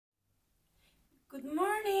Good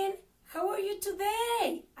morning. How are you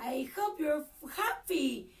today? I hope you're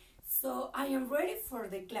happy. So I am ready for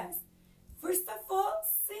the class. First of all,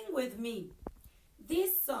 sing with me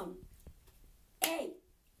this song. A,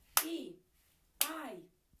 E, I,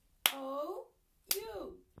 O,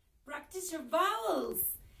 U. Practice your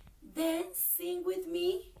vowels. Then sing with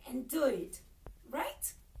me and do it.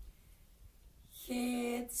 Right?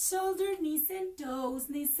 Head, shoulder, knees and toes,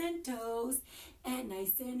 and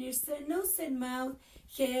eyes and ears and nose and mouth.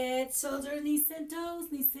 Head, shoulder, knees and toes.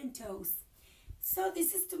 So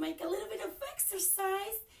this is to make a little bit of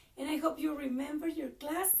exercise, and I hope you remember your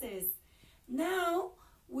classes. Now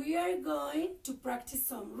we are going to practice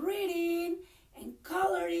some reading and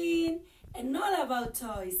coloring and all about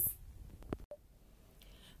toys.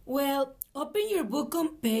 Well, open your book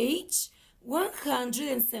on page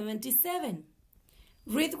 177.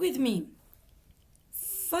 Read with me.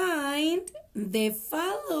 Find the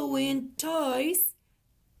following toys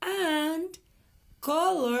and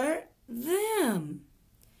color them.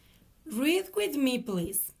 Read with me,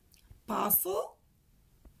 please. Puzzle,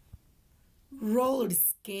 roller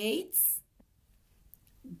skates,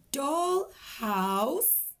 doll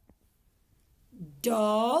house,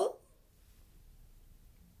 doll,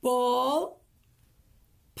 ball,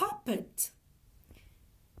 puppet.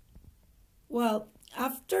 Well,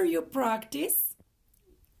 after you practice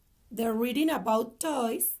the reading about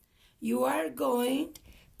toys, you are going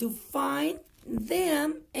to find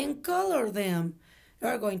them and color them. You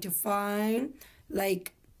are going to find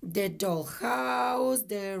like the doll house,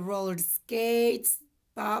 the roller skates,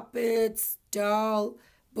 puppets, doll,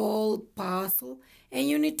 ball, puzzle, and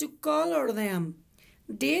you need to color them.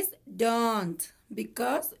 This don't,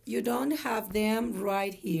 because you don't have them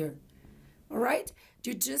right here. Alright?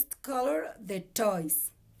 You just color the toys.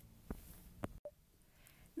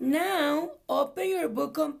 Now open your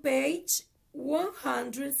book on page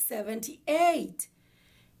 178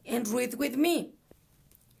 and read with me.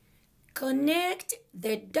 Connect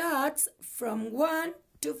the dots from 1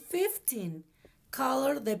 to 15.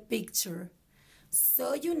 Color the picture.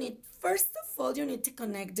 So you need, first of all, you need to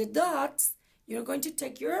connect the dots. You're going to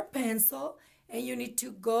take your pencil and you need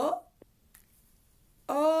to go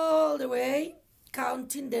all the way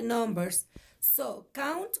counting the numbers. So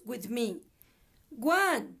count with me.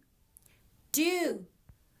 1, 2,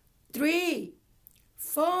 3,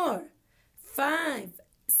 4, 5,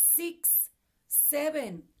 6,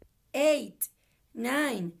 7, 8,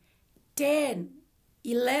 9, 10,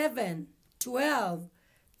 11, 12,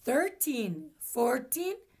 13,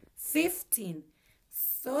 14, 15.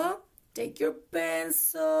 So take your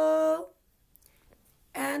pencil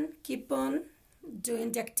and keep on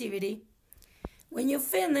doing the activity. When you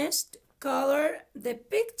finished, color the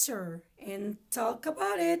picture and talk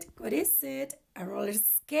about it. What is it? A roller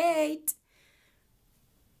skate.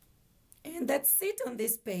 And that's it on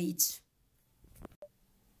this page.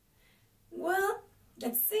 Well,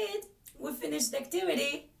 that's it. We finished the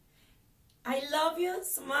activity. I love you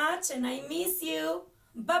so much and I miss you.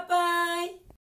 Bye-bye.